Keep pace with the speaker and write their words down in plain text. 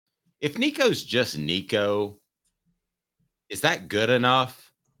if Nico's just Nico, is that good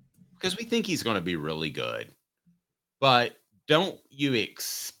enough? Because we think he's going to be really good. But don't you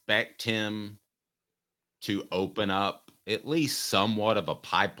expect him to open up at least somewhat of a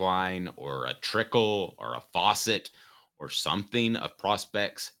pipeline or a trickle or a faucet or something of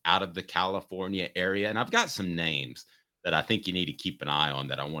prospects out of the California area? And I've got some names that I think you need to keep an eye on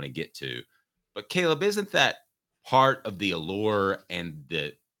that I want to get to. But Caleb, isn't that part of the allure and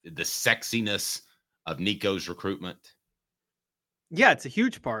the sexiness of Nico's recruitment? Yeah, it's a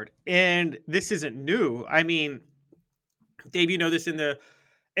huge part. And this isn't new. I mean, Dave, you know this and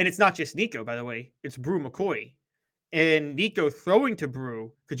it's not just Nico, by the way. It's Bru McCoy. And Nico throwing to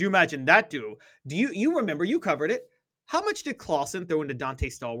Bru. Could you imagine that duo? Do you remember you covered it? How much did Clausen throw into Dante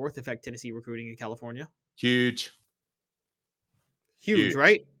Stallworth affect Tennessee recruiting in California? Huge, Huge, huge,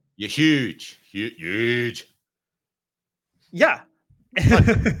 right? yeah, huge, huge, huge. Yeah.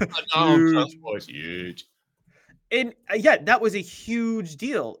 Huge. Was huge. And yeah, that was a huge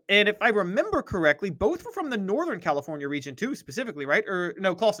deal. And if I remember correctly, both were from the Northern California region too, specifically, right? Or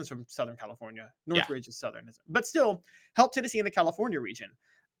no, Clausen's from Southern California. Yeah. Northridge is Southern, but still helped Tennessee in the California region.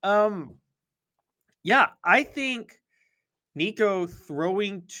 Um, yeah, I think Nico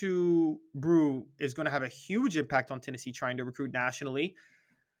throwing to Bru is going to have a huge impact on Tennessee trying to recruit nationally.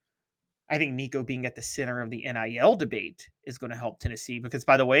 I think Nico being at the center of the NIL debate is going to help Tennessee because,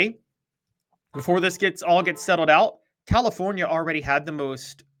 by the way, before this gets settled out, California already had the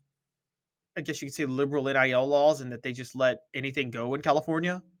most, I guess you could say, liberal NIL laws, and that they just let anything go in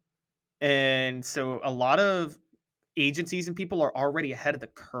California. And so a lot of agencies and people are already ahead of the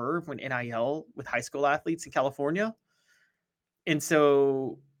curve when NIL with high school athletes in California. And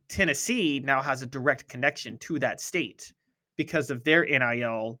so Tennessee now has a direct connection to that state because of their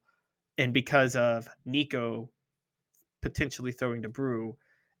NIL and because of Nico potentially throwing to Bru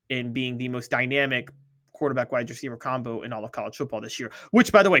and being the most dynamic quarterback wide receiver combo in all of college football this year,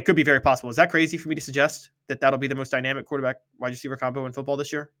 which, by the way, could be very possible. Is that crazy for me to suggest that that'll be the most dynamic quarterback wide receiver combo in football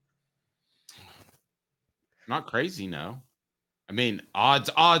this year? Not crazy, no. I mean,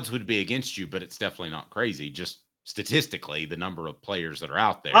 odds would be against you, but it's definitely not crazy. Just statistically, the number of players that are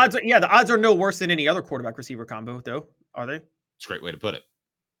out there. The odds are no worse than any other quarterback receiver combo, though, are they? It's a great way to put it.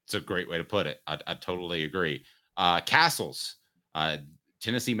 It's a great way to put it. I totally agree. Castles,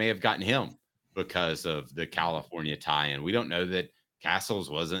 Tennessee may have gotten him because of the California tie-in. We don't know that Castles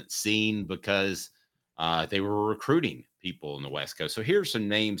wasn't seen because they were recruiting people in the West Coast. So here's some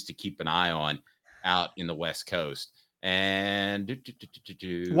names to keep an eye on out in the West Coast. And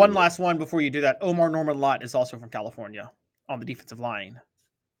one last one before you do that. Omar Norman Lott is also from California on the defensive line,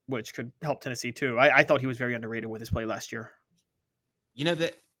 which could help Tennessee too. I thought he was very underrated with his play last year. You know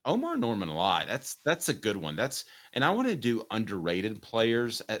that Omar Norman Lott, that's a good one. And I want to do underrated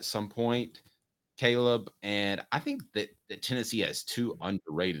players at some point, Caleb. And I think that Tennessee has two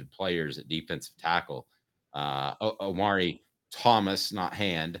underrated players at defensive tackle. Omari Thomas, not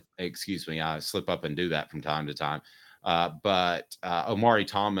Hand. Excuse me, I slip up and do that from time to time. But Omari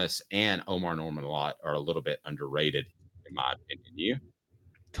Thomas and Omar Norman Lott are a little bit underrated, in my opinion. You?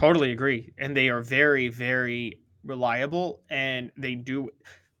 Totally agree. And they are very, very reliable. And they do,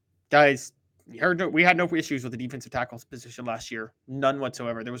 guys, we had no issues with the defensive tackles position last year. None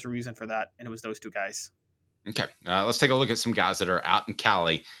whatsoever. There was a reason for that. And it was those two guys. Okay. Let's take a look at some guys that are out in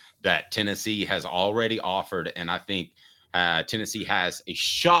Cali that Tennessee has already offered. And I think Tennessee has a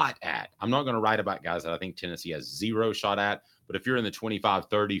shot at. I'm not going to write about guys that I think Tennessee has zero shot at. But if you're in the 25,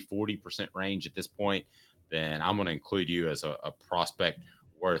 30, 40% range at this point, then I'm going to include you as a prospect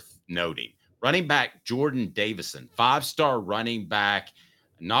worth noting. Running back Jordan Davison, 5-star running back.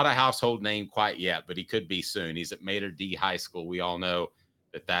 Not a household name quite yet, but he could be soon. He's at Mater D High School. We all know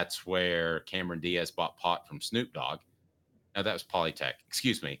that's where Cameron Diaz bought pot from Snoop Dogg. No, that was Polytech.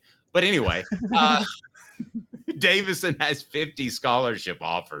 Excuse me. But anyway, Davison has 50 scholarship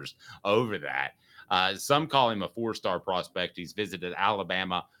offers over that. Some call him a 4-star prospect. He's visited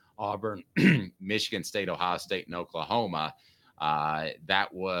Alabama, Auburn, Michigan State, Ohio State, and Oklahoma. That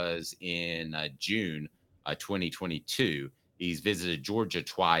was in June 2022. He's visited Georgia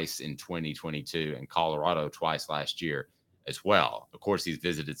twice in 2022 and Colorado twice last year as well. Of course, he's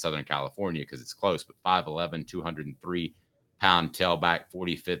visited Southern California because it's close, but 5'11", 203-pound tailback,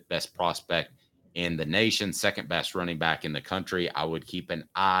 45th best prospect in the nation, second best running back in the country. I would keep an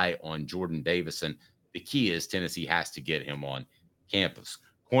eye on Jordan Davison. The key is Tennessee has to get him on campus.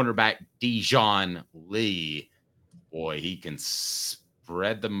 Cornerback Dijon Lee. Boy, he can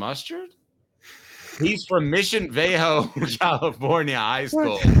spread the mustard. He's from Mission Viejo, California High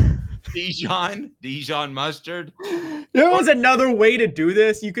School. Dijon Mustard. There Or was another way to do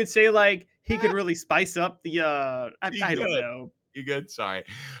this. You could say like he could really spice up the you I don't good. know. You good? Sorry.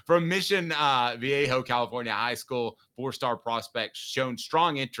 From Mission Viejo, California high school, four-star prospect shown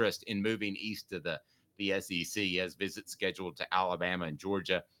strong interest in moving east to the SEC. He has visits scheduled to Alabama and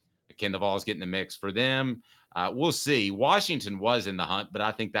Georgia. Can the Vols get in the mix for them? We'll see. Washington was in the hunt, but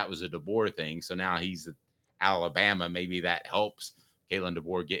I think that was a DeBoer thing. So now he's at Alabama. Maybe that helps Kalen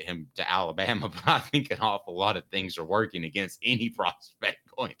DeBoer get him to Alabama. But I think an awful lot of things are working against any prospect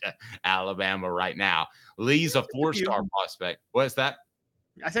going to Alabama right now. Lee's a Just a four-star few. prospect. What's that?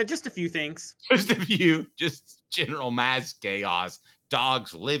 I said just a few things. Just a few, just general mass chaos.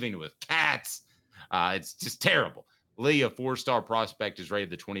 Dogs living with cats. It's just terrible. Lee, a four-star prospect, is rated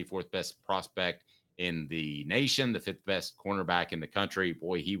the 24th best prospect in the nation, the fifth best cornerback in the country.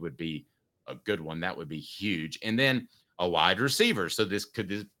 Boy, he would be a good one. That would be huge. And then a wide receiver. So this could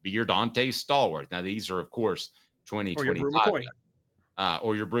be your Dante Stallworth. Now, these are, of course, Or your Bru 2025 McCoy.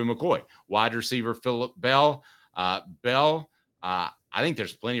 or your Bru McCoy. Wide receiver Phillip Bell. Bell, I think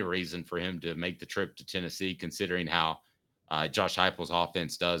there's plenty of reason for him to make the trip to Tennessee, considering how Josh Heupel's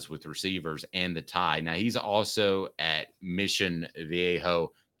offense does with receivers and the tie. Now, he's also at Mission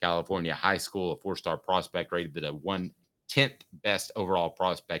Viejo, California high school, a four-star prospect rated the 110th best overall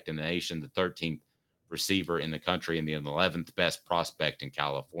prospect in the nation, the 13th receiver in the country, and the 11th best prospect in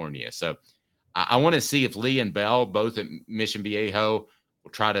California. So I want to see if Lee and Bell, both at Mission Viejo,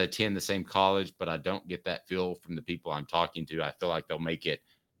 will try to attend the same college, but I don't get that feel from the people I'm talking to. I feel like they'll make it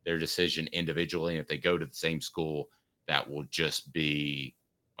their decision individually. And if they go to the same school, that will just be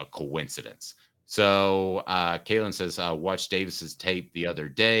a coincidence. So Kalen says, watch Davis's tape the other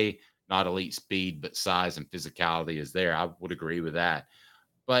day. Not elite speed, but size and physicality is there. I would agree with that.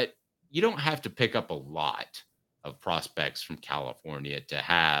 But you don't have to pick up a lot of prospects from California to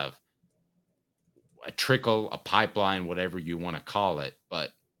have a trickle, a pipeline, whatever you want to call it.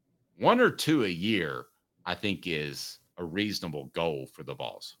 But one or two a year, I think, is a reasonable goal for the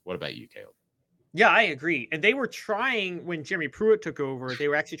Vols. What about you, Caleb? Yeah, I agree. And they were trying when Jeremy Pruitt took over. They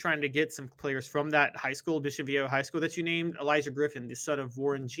were actually trying to get some players from that high school, Bishop Viejo High School that you named, Elijah Griffin, the son of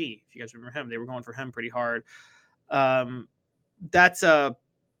Warren G. If you guys remember him, they were going for him pretty hard. Um, that's a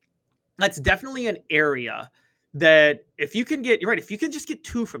that's definitely an area that if you can get, you're right, if you can just get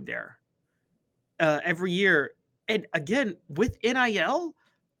two from there every year, and again with NIL,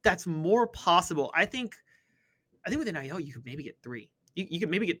 that's more possible. I think with NIL you could maybe get three. You could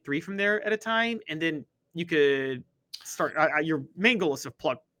maybe get three from there at a time, and then you could start. Your main goal is to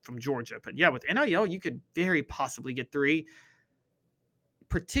plug from Georgia, but yeah, with NIL you could very possibly get three,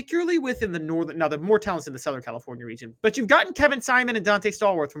 particularly within the northern. Now the more talents in the Southern California region, but you've gotten Kevin Simon and Dante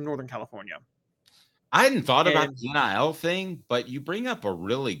Stallworth from Northern California. I hadn't thought about And the NIL thing, but you bring up a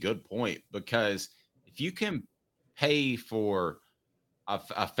really good point because if you can pay for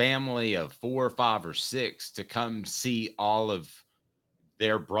a family of four or five or six to come see all of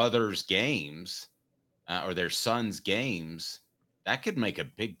their brother's games or their son's games, that could make a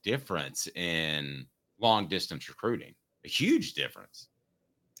big difference in long distance recruiting. A huge difference.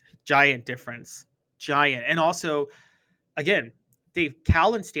 giant difference, giant, and also again,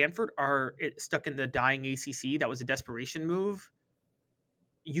 Cal and Stanford are stuck in the dying ACC. That was a desperation move.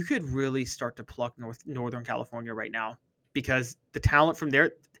 You could really start to pluck Northern California right now because the talent from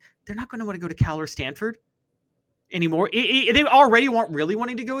there, they're not going to want to go to Cal or Stanford anymore. They already weren't really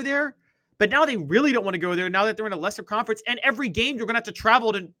wanting to go there, but now they really don't want to go there now that they're in a lesser conference. And every game you're going to have to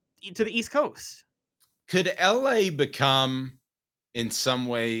travel to the East Coast. Could LA become, in some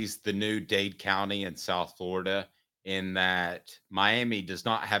ways, the new Dade County in South Florida, in that Miami does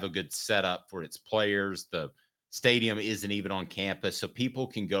not have a good setup for its players? The stadium isn't even on campus, so people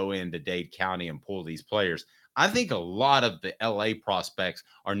can go into Dade County and pull these players. I think a lot of the LA prospects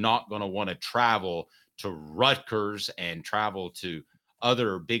are not going to want to travel to Rutgers and travel to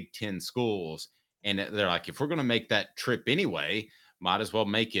other Big Ten schools. And they're like, if we're going to make that trip anyway, might as well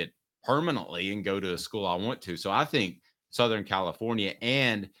make it permanently and go to a school I want to. So I think Southern California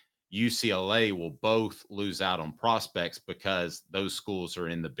and UCLA will both lose out on prospects because those schools are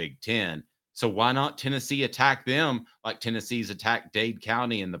in the Big Ten. So why not Tennessee attack them like Tennessee's attacked Dade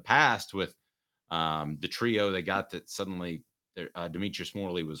County in the past with the trio they got that suddenly Demetrius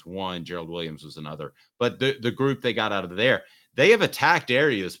Morley was one, Gerald Williams was another. But the group they got out of there, they have attacked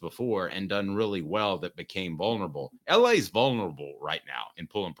areas before and done really well that became vulnerable. LA's vulnerable right now in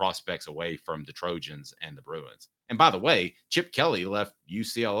pulling prospects away from the Trojans and the Bruins. And by the way, Chip Kelly left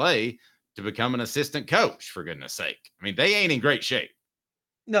UCLA to become an assistant coach, for goodness sake. I mean, they ain't in great shape.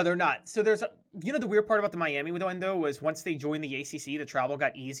 No, they're not. So there's the weird part about the Miami one though was once they joined the ACC, the travel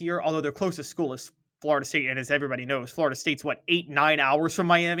got easier. Although their closest school is Florida State, and as everybody knows, Florida State's what, 8-9 hours from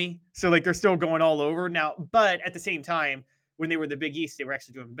Miami, so like they're still going all over now. But at the same time, when they were the Big East, they were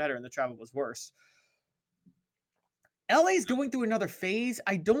actually doing better, and the travel was worse. LA is going through another phase.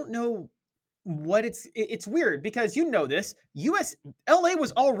 I don't know what it's weird because you know this. LA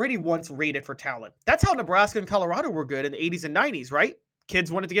was already once rated for talent. That's how Nebraska and Colorado were good in the 80s and 90s, right?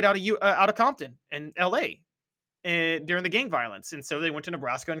 Kids wanted to get out of Compton and LA and during the gang violence, and so they went to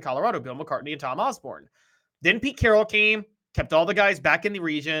Nebraska and Colorado. Bill McCartney and Tom Osborne. Then Pete Carroll came, kept all the guys back in the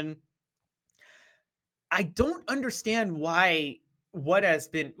region. I don't understand what has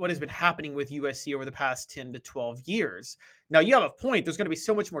been happening with USC over the past 10 to 12 years. Now, you have a point. There's going to be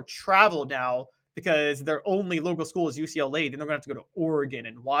so much more travel now because their only local school is UCLA. Then they're going to have to go to Oregon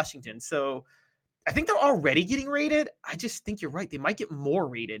and Washington. So I think they're already getting rated. I just think you're right. They might get more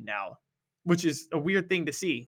rated now, which is a weird thing to see.